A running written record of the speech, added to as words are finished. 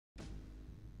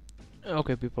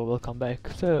Okay, people, welcome back.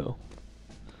 So,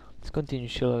 let's continue,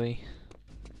 shall we?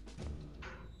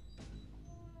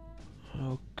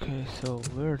 Okay, so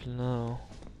where now?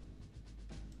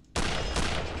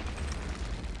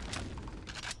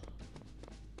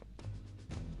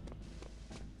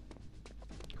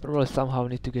 Probably somehow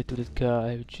need to get to that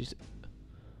guy, which is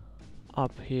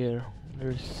up here.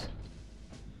 There's...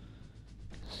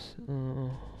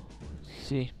 let's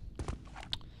see.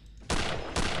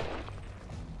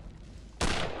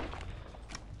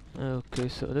 Okay,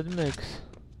 so that makes...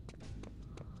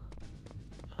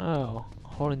 Oh,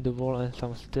 hole in the wall and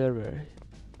some stairway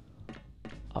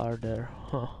are there,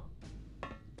 huh?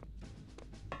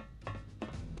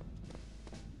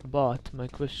 But my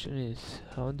question is,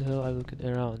 how the hell I will get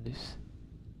around this?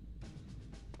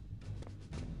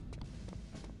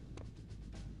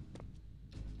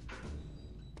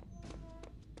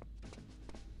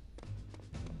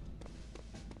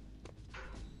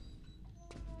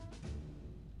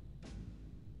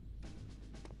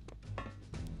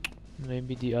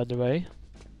 Maybe the other way.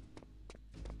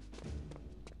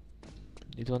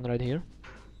 This one right here.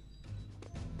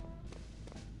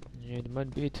 Yeah, it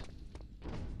might be it.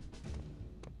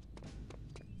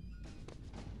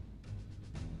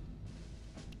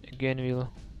 Again,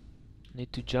 we'll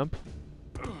need to jump.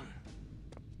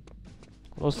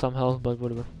 Lost some health, but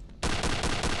whatever.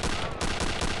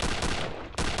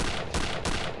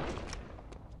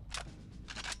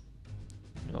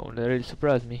 No, they really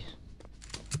surprised me.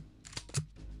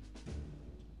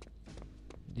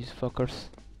 These fuckers.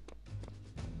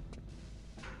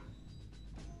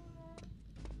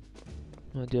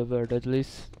 No idea where that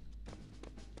leads.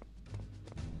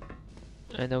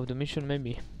 End of the mission,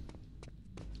 maybe.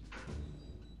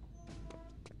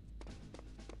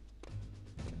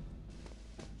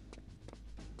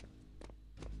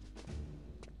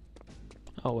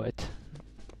 Oh wait.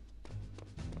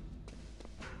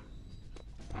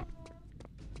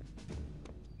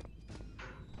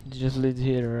 It just leads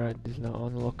here, right? This now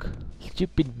unlock.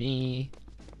 Stupid me.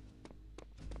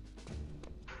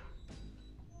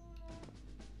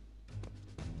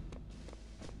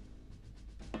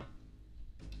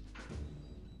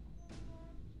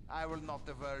 I will not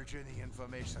divulge any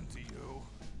information to you.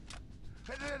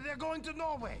 They're going to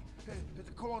Norway.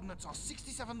 The coordinates are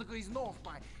 67 degrees north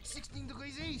by 16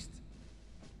 degrees east.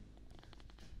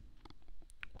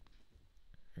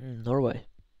 Norway.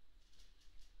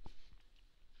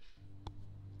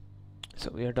 So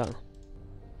we are done.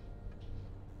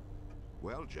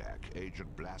 Well, Jack,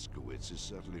 Agent Blazkowicz is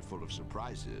certainly full of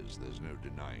surprises. There's no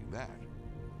denying that.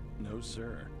 No,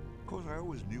 sir. Of course, I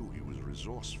always knew he was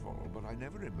resourceful, but I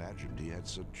never imagined he had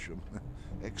such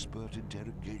expert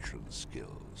interrogation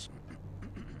skills.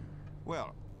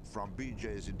 Well, from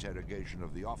BJ's interrogation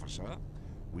of the officer,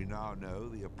 we now know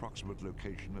the approximate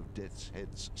location of Death's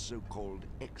Head's so-called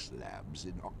X-Labs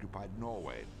in occupied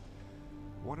Norway.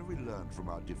 What have we learned from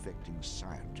our defecting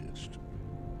scientist?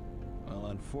 Well,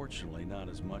 unfortunately, not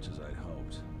as much as I'd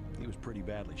hoped. He was pretty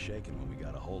badly shaken when we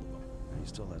got a hold of him, and he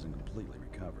still hasn't completely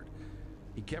recovered.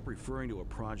 He kept referring to a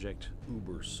project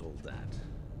Uber-Soldat.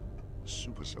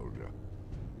 Super-Soldier?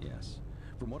 Yes.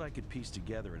 From what I could piece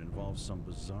together, it involves some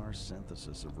bizarre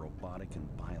synthesis of robotic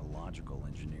and biological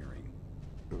engineering.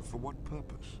 For what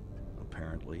purpose?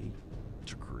 Apparently,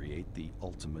 to create the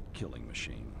ultimate killing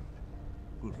machine.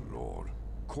 Good Lord.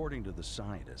 According to the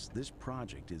scientist, this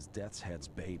project is Death's Head's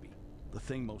baby. The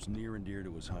thing most near and dear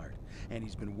to his heart. And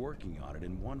he's been working on it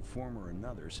in one form or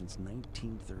another since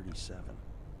 1937.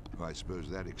 I suppose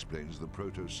that explains the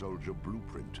Proto-Soldier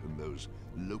blueprint and those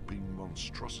loping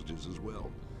monstrosities as well.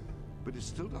 But it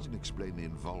still doesn't explain the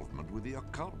involvement with the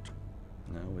occult.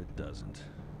 No, it doesn't.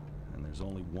 And there's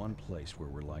only one place where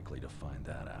we're likely to find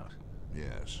that out.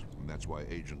 Yes, and that's why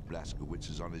Agent Blazkowicz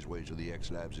is on his way to the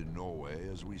X-Labs in Norway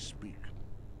as we speak.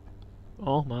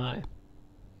 Oh my.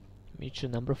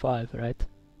 Mission number 5, right?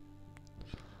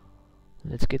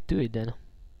 Let's get to it then.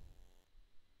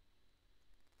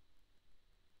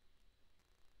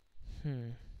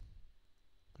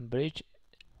 Bridge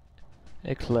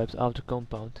X-Labs outer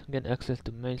compound. Gain access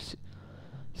to main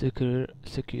secure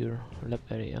lab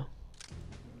area.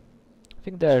 I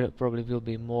think there probably will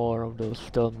be more of those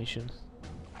stealth missions.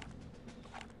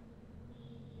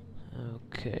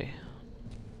 Okay.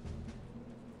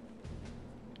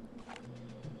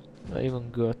 I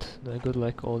got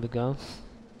like all the guns.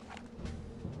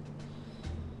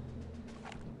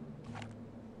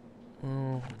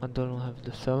 Oh, I don't have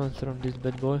the silencer on this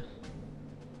bad boy.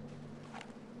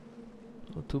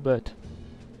 Oh, too bad.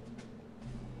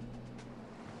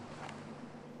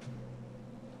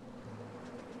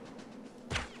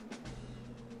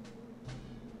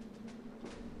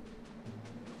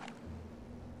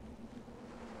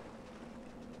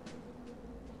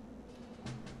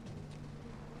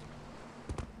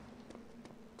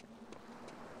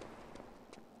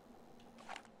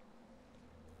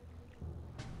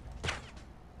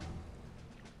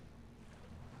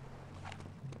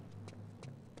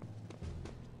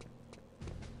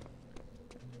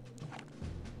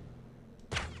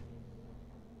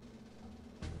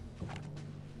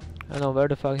 I don't know where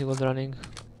the fuck he was running.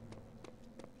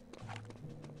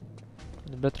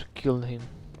 We better kill him.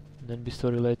 And then be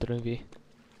sorry later when we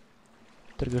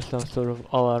trigger some sort of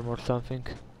alarm or something.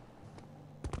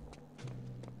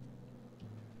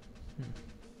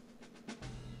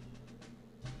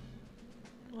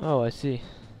 Oh, I see.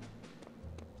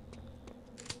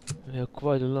 We have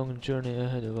quite a long journey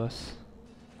ahead of us.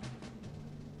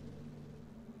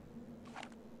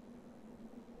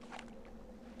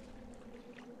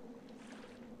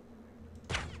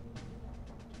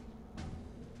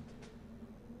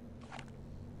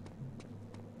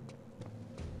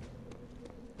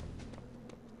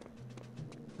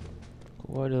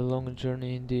 Quite a long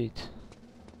journey indeed.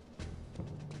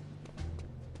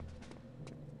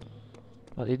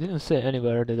 But it didn't say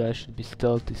anywhere that I should be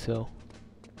stealthy, so...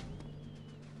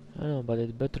 I don't know, but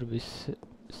it better be safe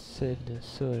than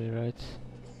sorry, right?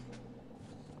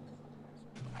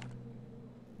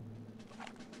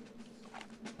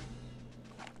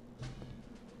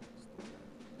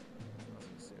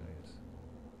 Nothing serious.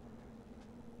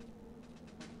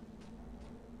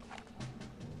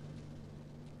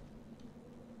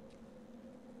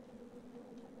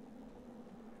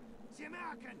 The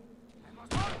American! I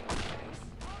must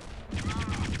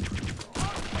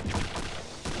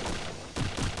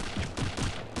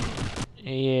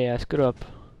Yeah, I screwed up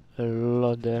a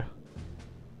lot there.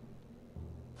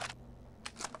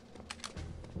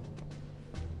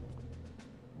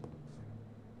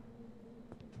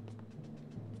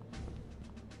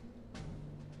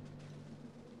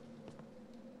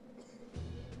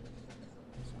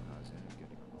 So how's Henry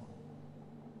getting along?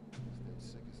 He's dead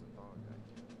sick as a dog, eh?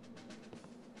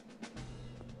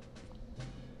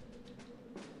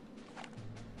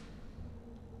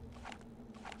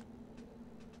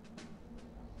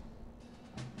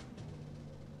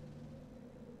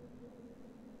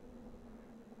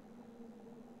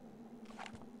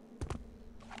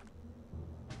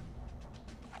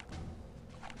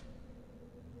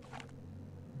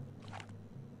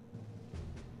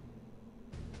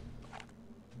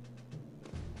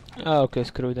 Ah, okay,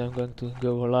 screw it, I'm going to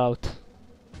go all out.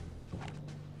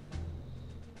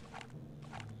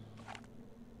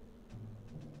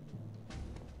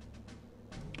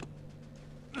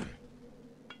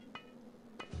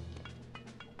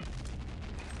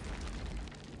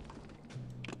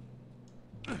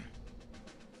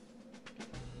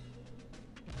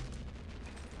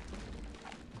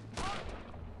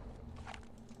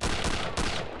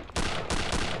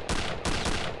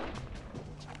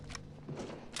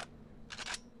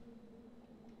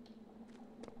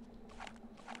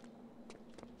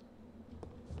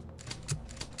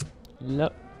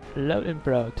 Loud and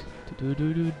proud. Do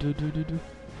do do do do do do.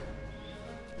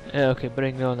 Yeah, okay,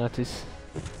 bring me on, Natis.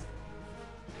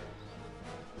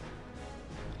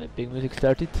 Big music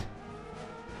started.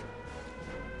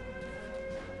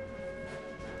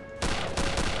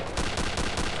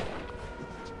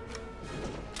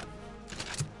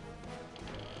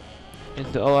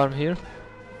 Is the alarm here?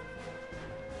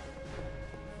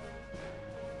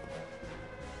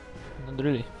 Not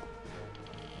really.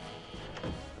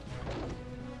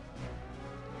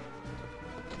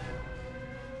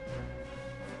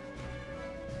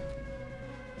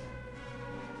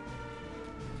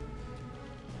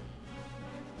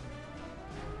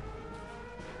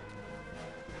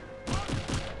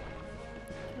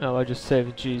 Oh, I just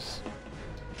saved, jeez.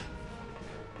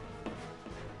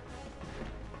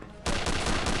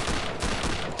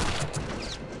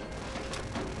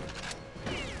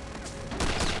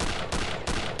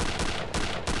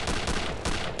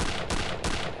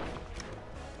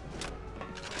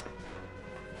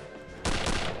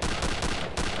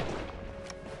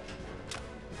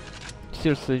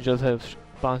 Seriously, just have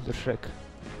Panzer Shrek.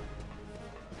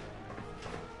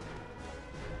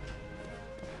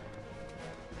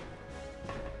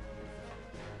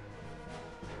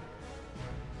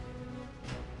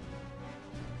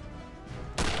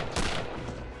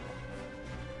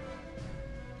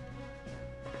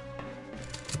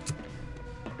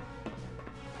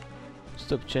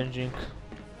 Stop changing.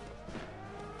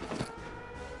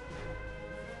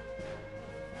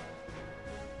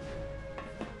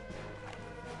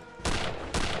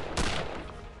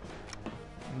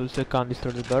 Booster can't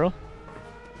destroy the barrel.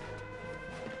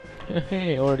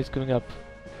 Hey, already coming up.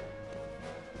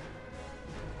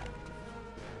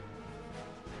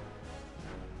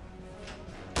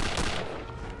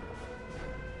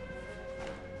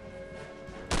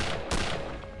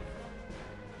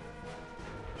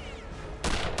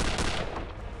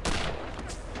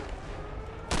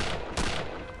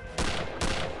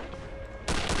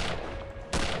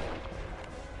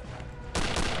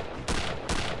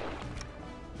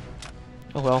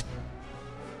 Oh well.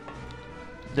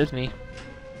 That's me.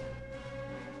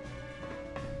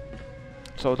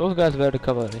 So those guys were the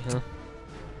cavalry, huh?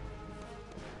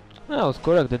 I was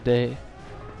correct that it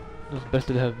was best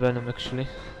to have Venom actually.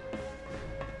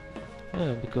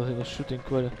 Yeah, because he was shooting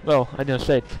quite a... Well, I didn't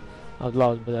say it out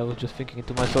loud, but I was just thinking it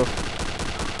to myself.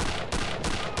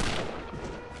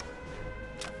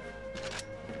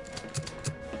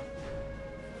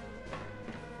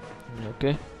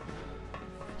 Okay.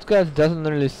 This guy doesn't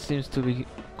really seems to be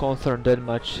concerned that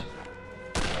much.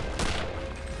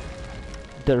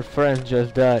 Their friend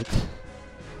just died.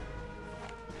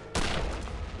 I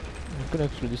can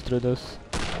actually destroy those.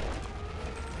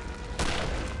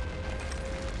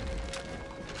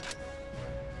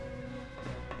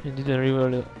 He didn't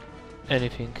reveal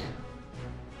anything.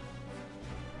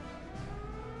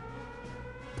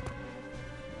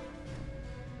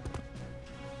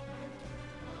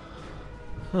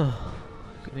 Can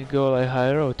we go like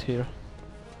high road here?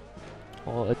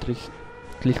 Or at least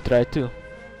try to.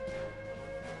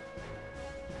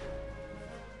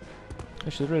 I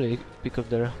should really pick up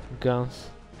their guns.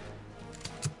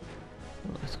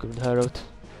 Let's go to the high road.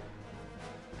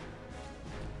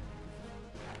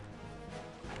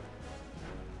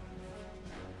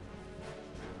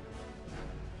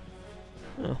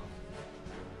 Oh.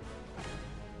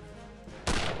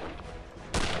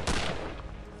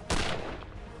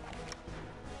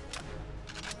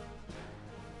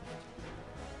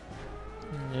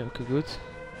 Yeah, okay, good.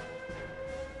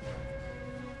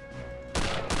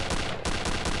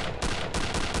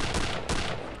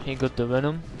 He got the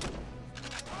Venom.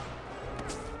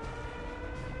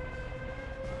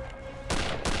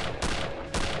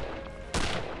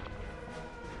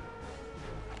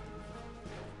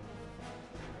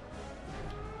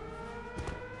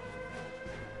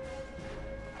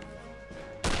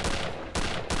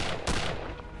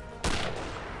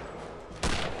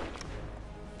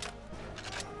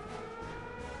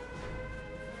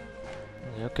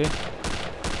 Yeah, okay.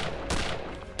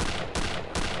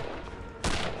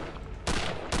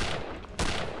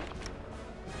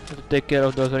 Have to take care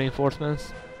of those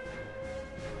reinforcements.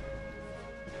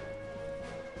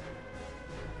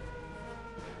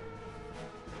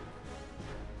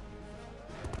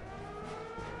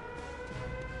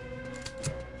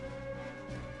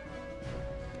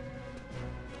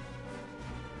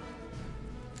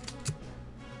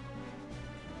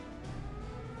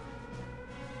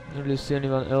 Don't really see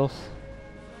anyone else.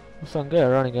 Some guy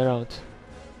running around.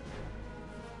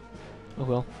 Oh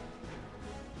well.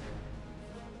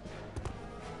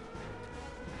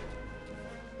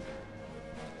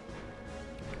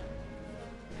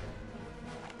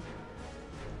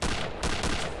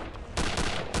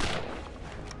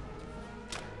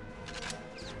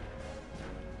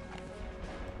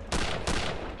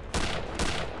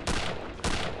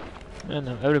 And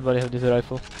now everybody have this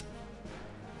rifle.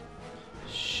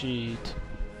 Shit.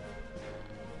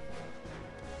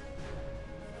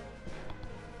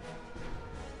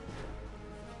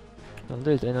 Well,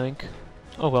 this is annoying.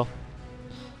 Oh well.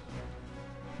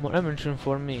 More ammunition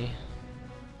for me,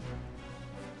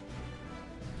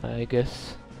 I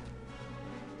guess.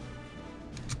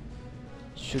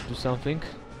 Should do something.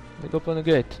 Like open the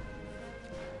gate.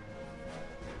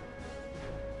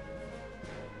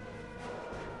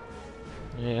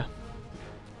 Yeah.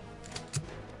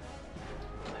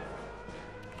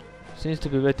 Seems to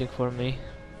be waiting for me.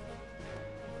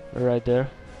 Right there.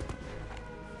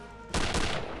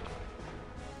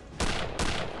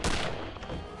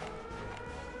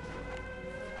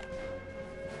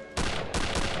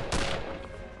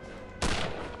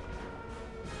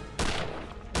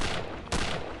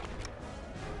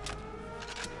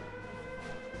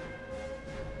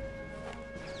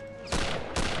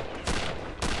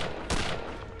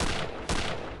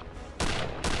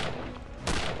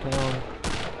 Come on.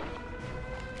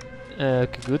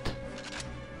 Okay, good.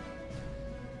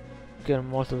 Get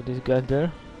most of these guys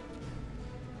there.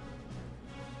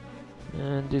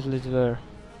 And this leads where?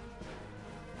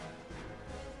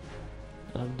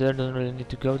 Up there, don't really need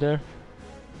to go there.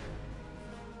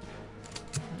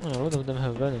 Oh, a lot of them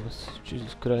have venoms.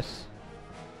 Jesus Christ.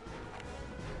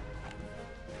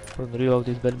 From reload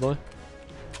this bad boy.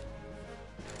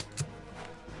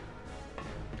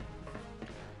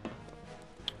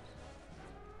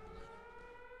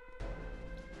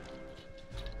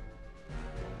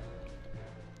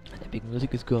 The big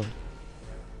music is gone.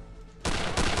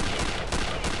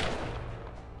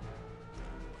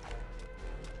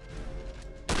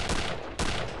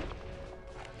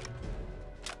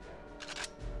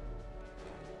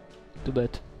 Too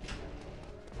bad.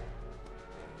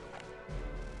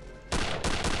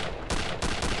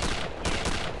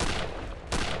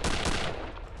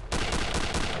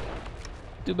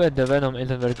 Too bad the Venom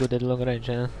isn't very good at long range,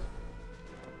 huh?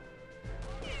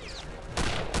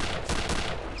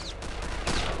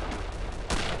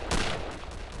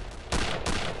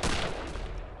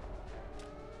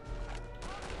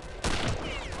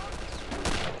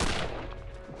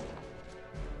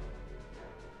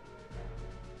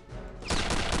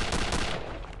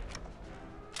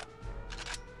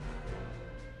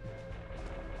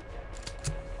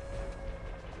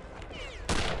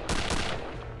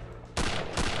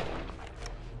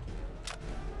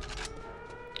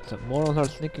 Some morons are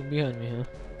sneaking behind me, huh?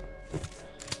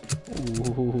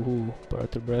 Ooh,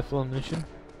 Predator rifle mission.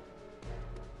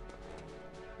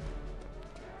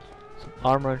 Some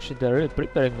armor and shit, they're really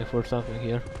preparing me for something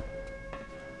here.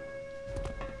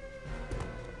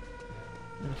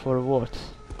 And for what?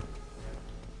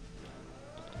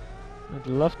 I'd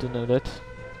love to know that.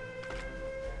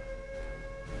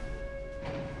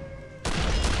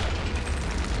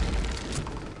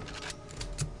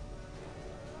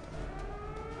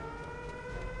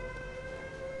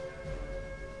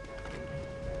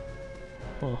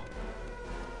 Huh.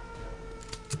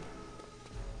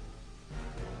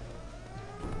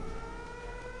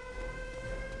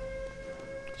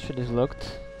 Shit is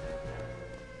locked.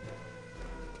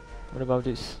 What about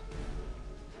this?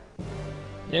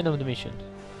 The end of the mission.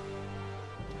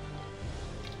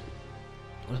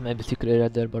 Or maybe secret area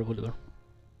there, but whatever.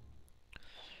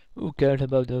 Who cares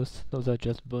about those? Those are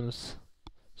just bonus.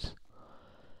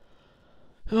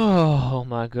 Oh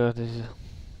my god, this is...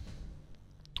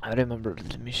 I remember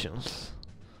the missions.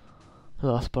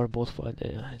 Last part boss fight,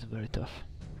 yeah, it's very tough.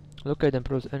 Locate and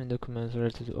browse any documents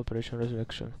related to Operation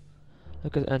Resurrection.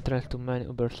 Look at entrance to main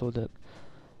Uber-Soldier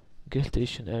gas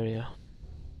station area.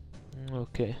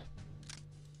 Okay.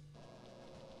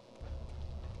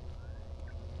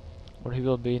 Or he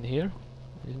will be in here?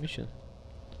 His mission.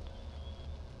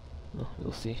 Oh,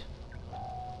 we'll see.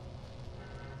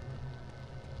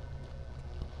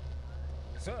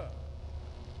 Sir.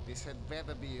 This had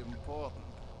better be important.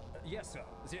 Yes, sir.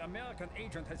 The American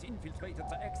agent has infiltrated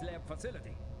the X-Lab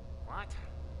facility. What?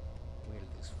 Will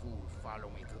this fool follow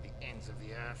me to the ends of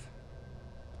the earth?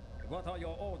 What are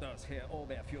your orders, Herr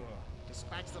Oberfuhrer?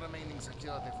 Dispatch the remaining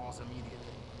security force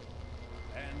immediately.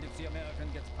 And if the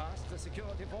American gets past the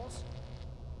security force?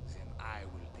 Then I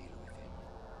will deal with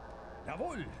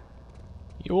him. Jawohl!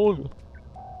 YOLO!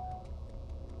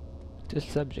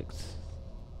 Test subjects.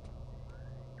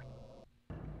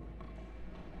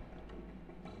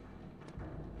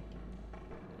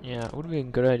 Yeah, would be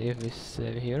great if we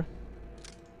save here.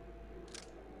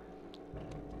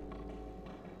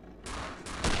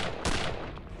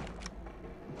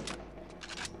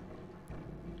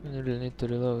 I really need to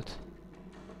reload.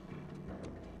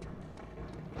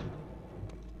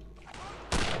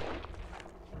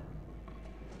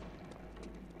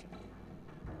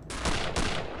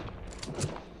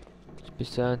 Be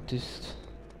scientist.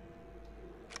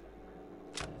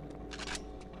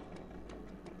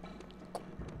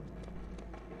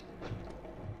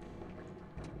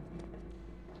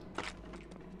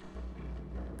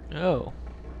 Oh.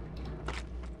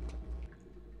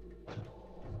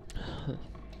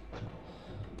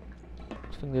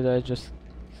 I think that I just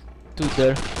stood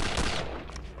there.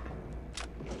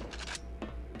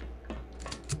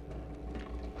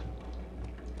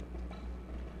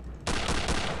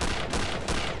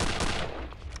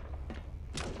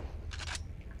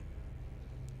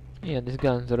 Yeah, this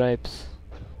gun rapes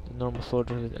the normal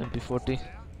soldier with MP40.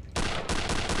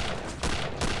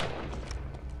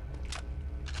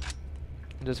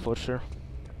 That's for sure.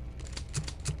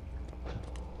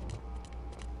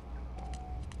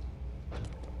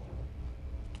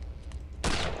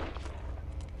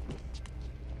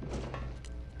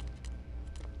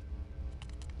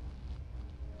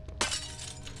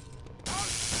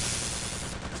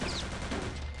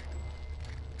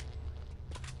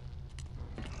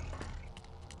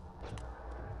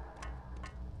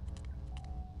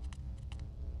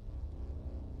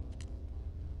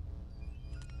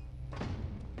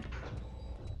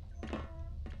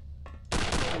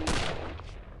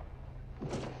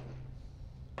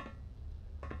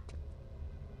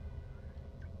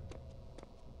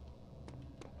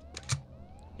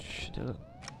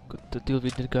 Got to deal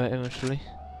with that guy eventually.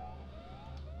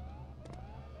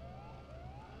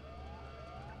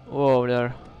 Whoa,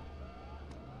 they're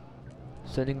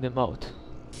sending them out.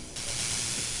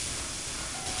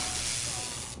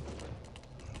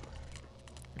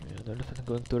 Yeah, they're definitely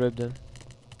going to rape them.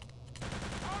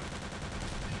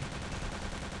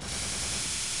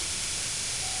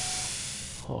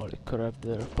 Holy crap,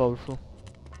 they're powerful.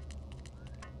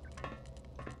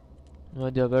 No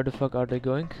idea where the fuck are they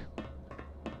going.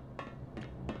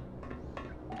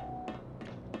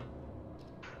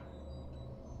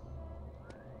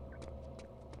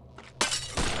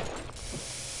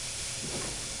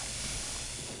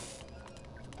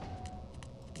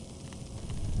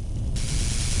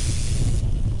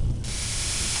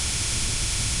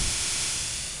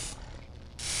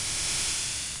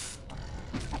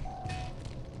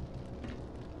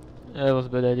 That was a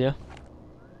bad idea.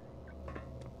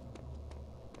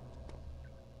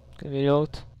 Can we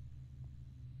reload?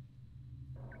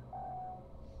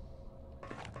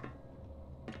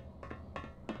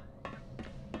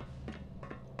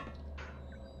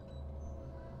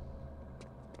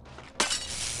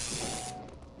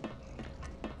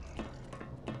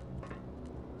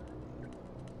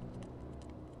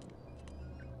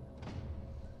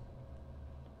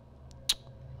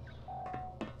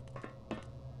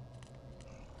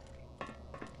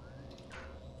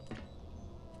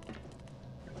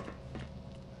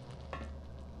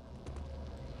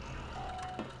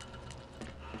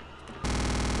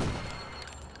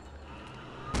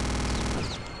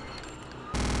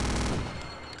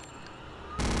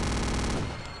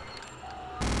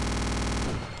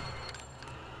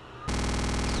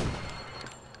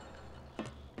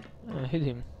 Hit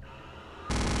him.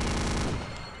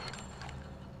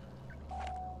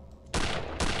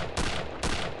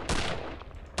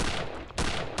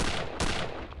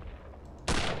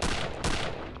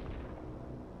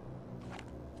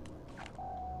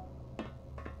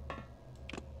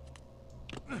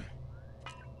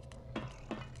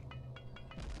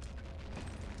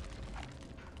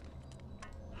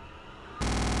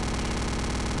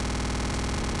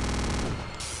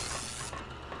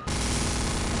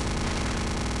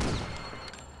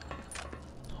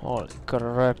 Holy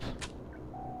crap.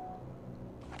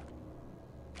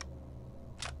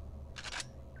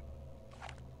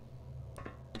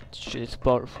 Shit is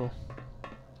powerful.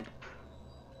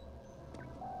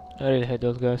 I really hate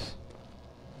those guys.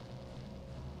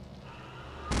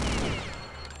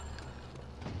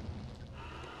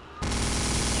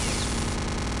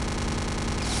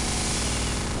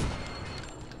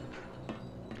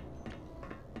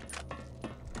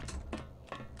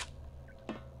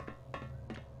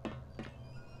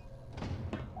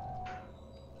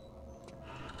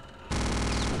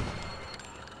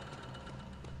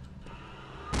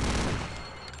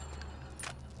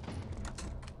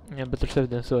 Yeah, better save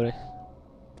them, sorry.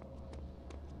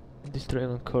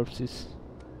 Destroying corpses.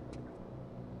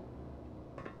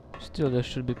 Still, there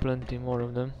should be plenty more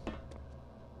of them.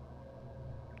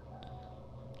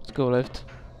 Let's go left.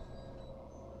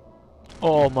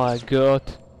 Oh my god!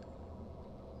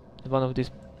 One of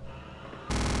these.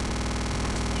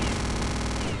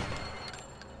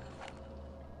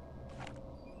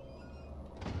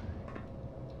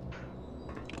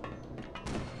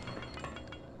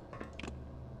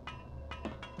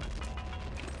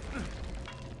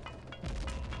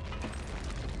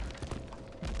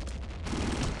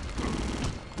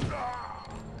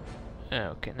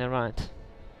 Okay, never mind.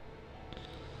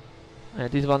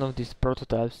 This is one of these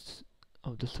prototypes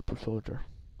of the Super Soldier.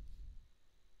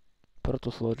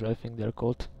 Proto-Soldier, I think they're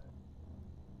called.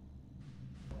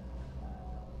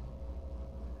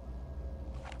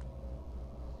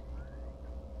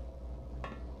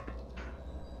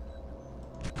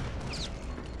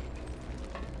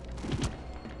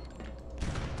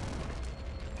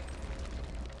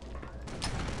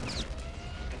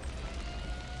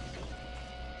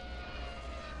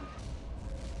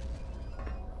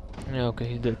 Yeah, okay,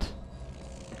 he's dead.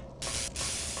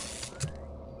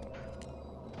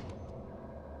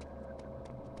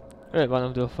 Right, one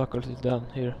of the fuckers is down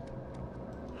here.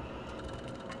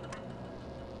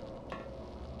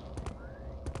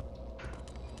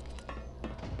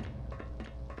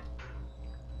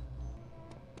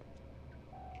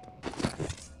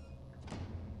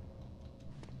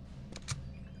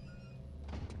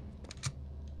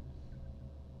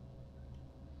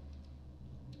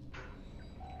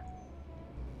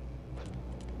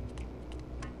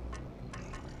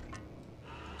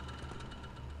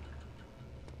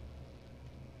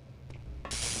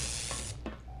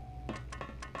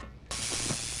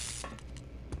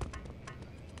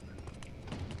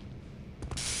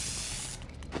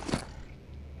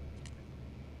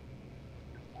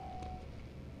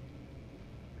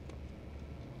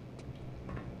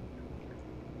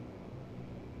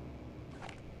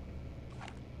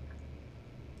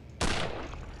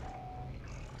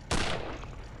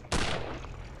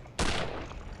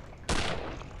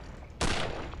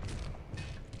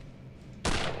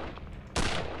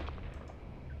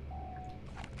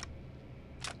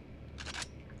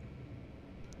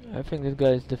 I think this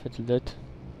guy is definitely dead.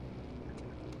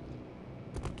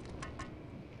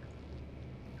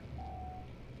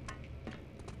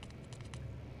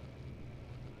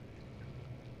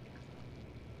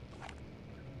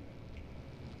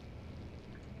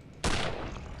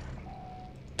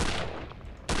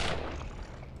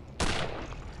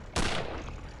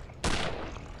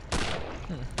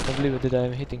 I believe that I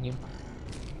am hitting him.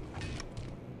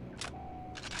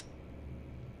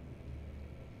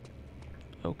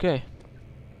 Okay.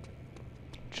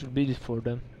 Should be this for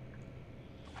them.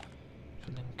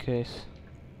 Just in case.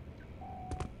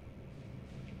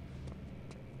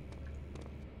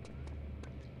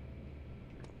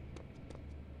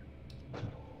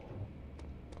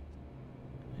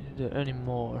 Is there any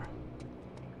more?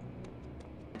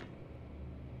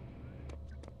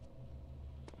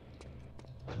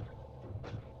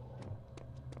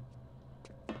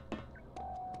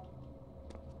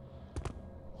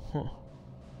 Huh.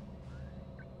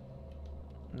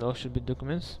 Those should be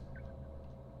documents.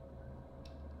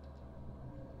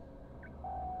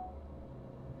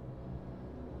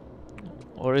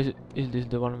 Or is this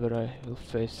the one where I will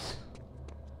face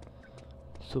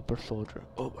Super Soldier?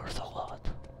 Uber Soldier.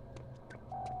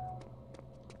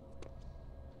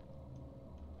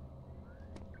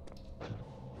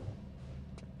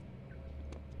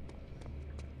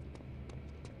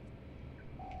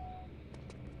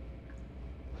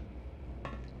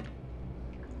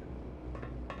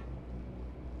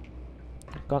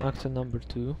 Can't access number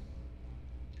 2.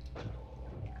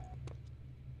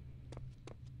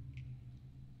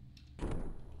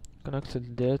 Can access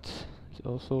that. It's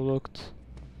also locked.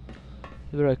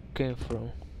 Where I came from.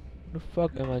 Where the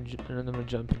fuck am I randomly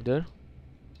jumping there?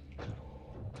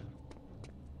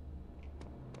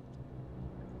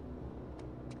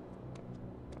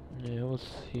 Yeah, I was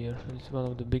here. It's one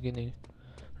of the beginning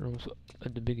rooms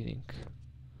at the beginning.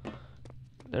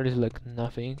 There is like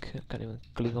nothing. I can't even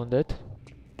click on that.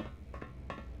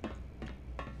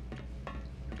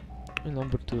 And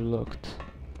number 2 locked.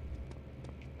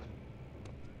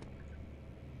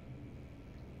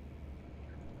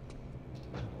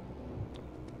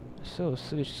 I saw a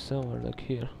switch somewhere like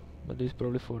here, but this is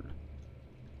probably for.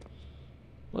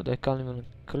 But I can't even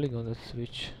click on that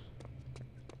switch.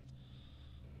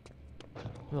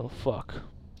 Well, fuck.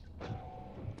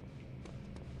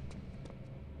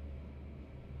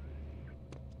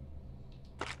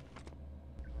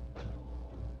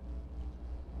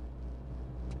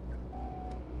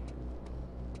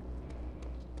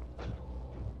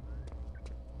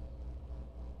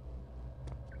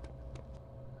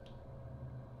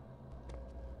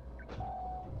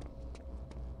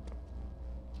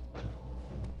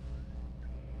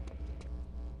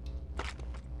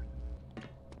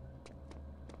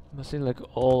 Must seem like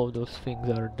all of those things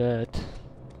are dead.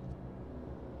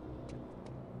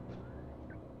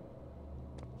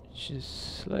 Which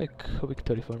is like a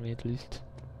victory for me at least.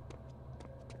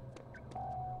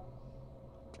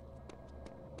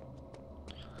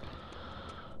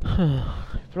 I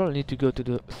probably need to go to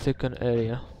the second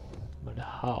area, but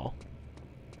how?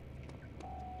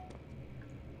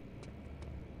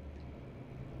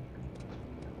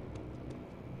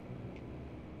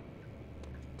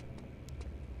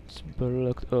 It's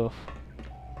blocked off.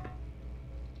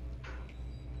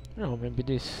 No, maybe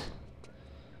this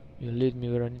will lead me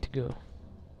where I need to go.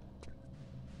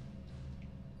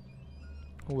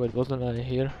 Oh, wait, wasn't I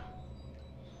here?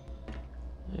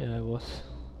 Yeah, I was.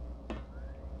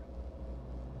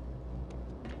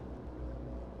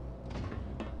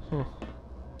 Huh.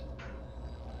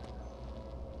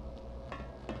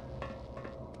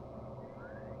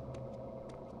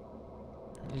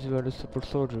 This is where the Super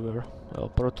Soldier were. Well,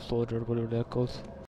 Proto-Soldier, whatever they're called.